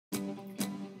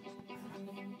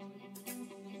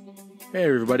Hey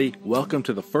everybody, welcome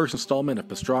to the first installment of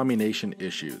Pastrami Nation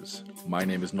Issues. My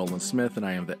name is Nolan Smith and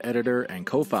I am the editor and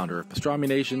co-founder of Pastrami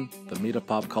Nation, the meat of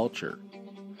pop culture.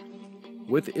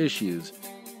 With Issues,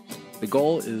 the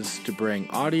goal is to bring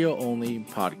audio-only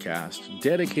podcast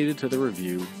dedicated to the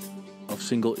review of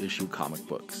single-issue comic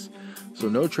books. So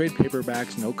no trade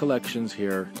paperbacks, no collections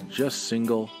here, just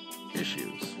single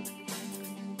issues.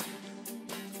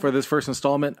 For this first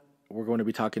installment, we're going to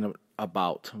be talking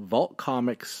about Vault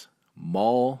Comics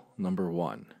Mall Number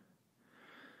 1.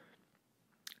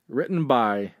 Written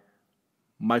by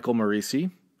Michael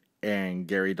Morisi and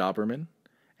Gary Dauberman,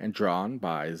 and drawn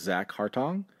by Zach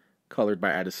Hartong, colored by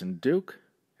Addison Duke,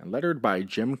 and lettered by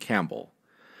Jim Campbell.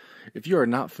 If you are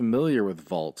not familiar with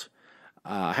Vault,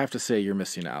 I have to say you're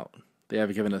missing out. They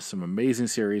have given us some amazing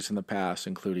series in the past,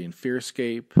 including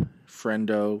Fearscape,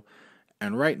 Friendo,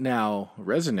 and right now,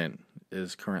 Resonant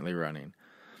is currently running.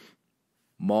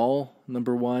 Mall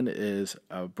Number 1 is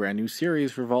a brand new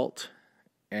series for Vault,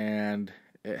 and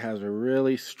it has a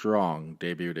really strong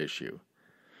debut issue.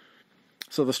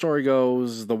 So the story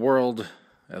goes, the world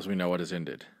as we know it has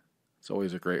ended. It's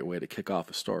always a great way to kick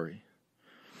off a story.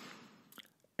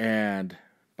 And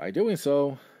by doing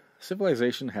so,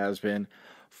 civilization has been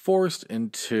forced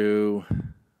into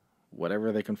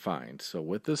whatever they can find. So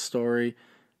with this story,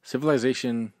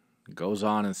 civilization goes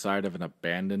on inside of an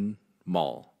abandoned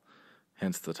mall.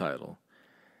 Hence the title.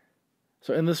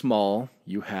 So in this mall,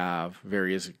 you have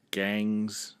various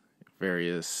gangs,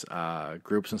 various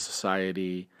groups in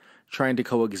society trying to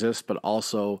coexist, but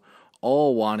also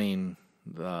all wanting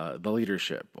the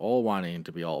leadership, all wanting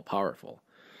to be all powerful.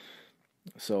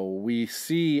 So we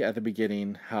see at the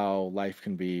beginning how life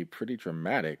can be pretty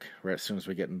dramatic right as soon as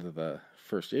we get into the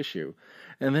first issue.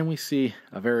 And then we see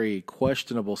a very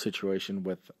questionable situation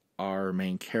with our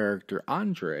main character,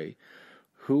 Andre,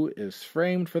 who is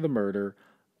framed for the murder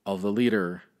of the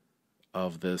leader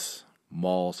of this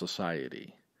mall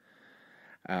society.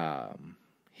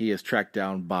 He is tracked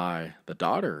down by the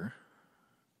daughter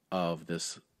of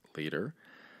this leader,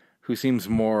 who seems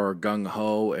more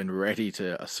gung-ho and ready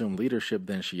to assume leadership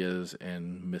than she is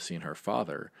in missing her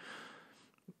father.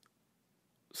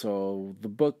 So the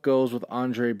book goes with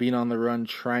Andre being on the run,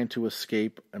 trying to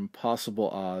escape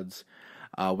impossible odds.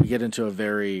 We get into a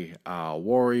very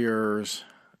warriors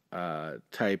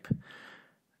type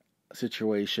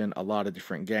situation, a lot of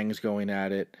different gangs going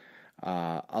at it,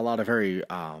 a lot of very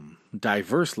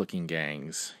diverse looking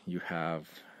gangs you have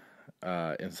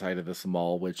inside of this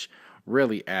mall, which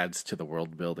really adds to the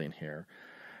world building here.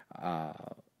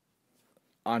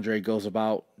 Andre goes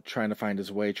about trying to find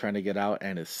his way, trying to get out,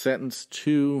 and is sentenced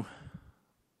to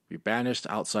be banished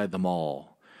outside the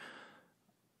mall,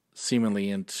 seemingly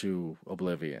into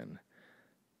oblivion.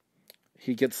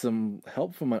 He gets some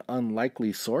help from an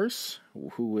unlikely source,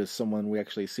 who is someone we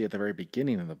actually see at the very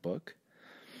beginning of the book.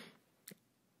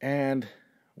 And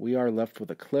we are left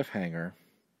with a cliffhanger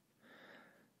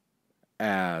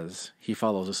as he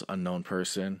follows this unknown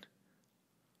person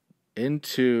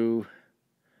into,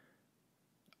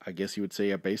 I guess you would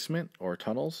say, a basement or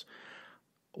tunnels.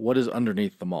 What is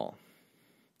underneath the mall?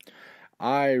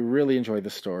 I really enjoyed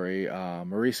the story.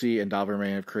 Morisi and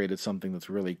Dauberman have created something that's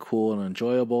really cool and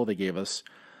enjoyable. They gave us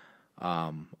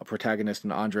a protagonist,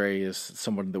 and Andre is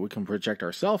someone that we can project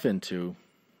ourselves into,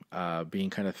 being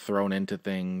kind of thrown into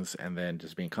things and then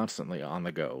just being constantly on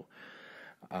the go.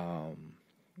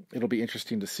 It'll be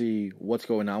interesting to see what's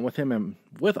going on with him. And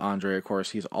with Andre, of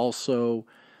course, he's also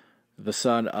the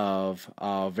son of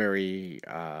a very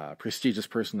prestigious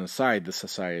person inside the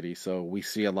society, so we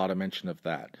see a lot of mention of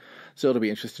that. So it'll be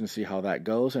interesting to see how that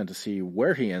goes and to see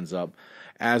where he ends up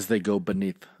as they go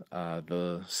beneath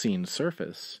the scene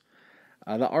surface.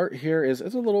 The art here is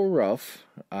a little rough,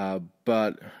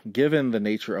 but given the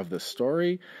nature of the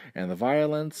story and the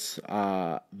violence,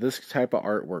 this type of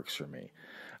art works for me.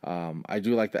 I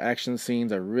do like the action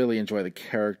scenes. I really enjoy the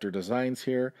character designs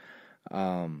here.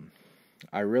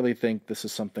 I really think this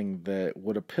is something that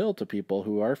would appeal to people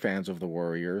who are fans of the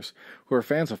Warriors, who are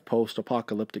fans of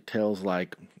post-apocalyptic tales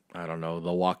like, I don't know,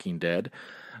 The Walking Dead.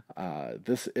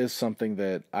 This is something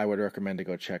that I would recommend to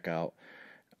go check out.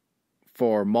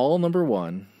 For Mall Number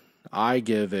 1, I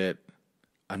give it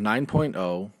a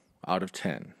 9.0 out of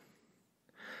 10.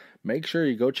 Make sure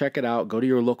you go check it out. Go to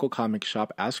your local comic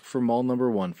shop. Ask for Mall Number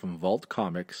 1 from Vault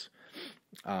Comics.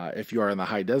 If you are in the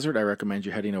high desert, I recommend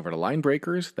you heading over to Line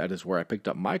Breakers. That is where I picked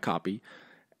up my copy.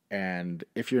 And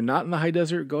if you're not in the high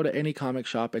desert, go to any comic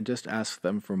shop and just ask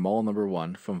them for Mall Number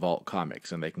 1 from Vault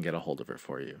Comics, and they can get a hold of it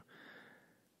for you.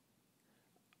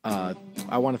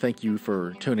 I want to thank you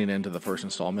for tuning in to the first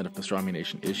installment of Pastrami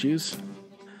Nation Issues.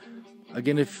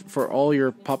 Again, if for all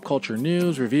your pop culture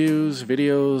news, reviews,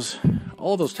 videos,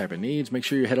 all those type of needs, make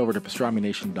sure you head over to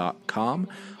pastramination.com.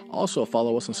 Also,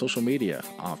 follow us on social media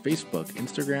on Facebook,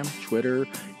 Instagram, Twitter,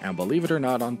 and believe it or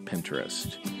not, on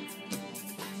Pinterest.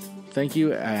 Thank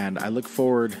you, and I look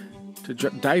forward to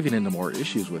diving into more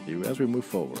issues with you as we move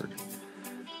forward.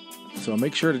 So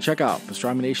make sure to check out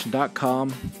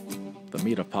pastramination.com, the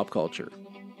meat of pop culture.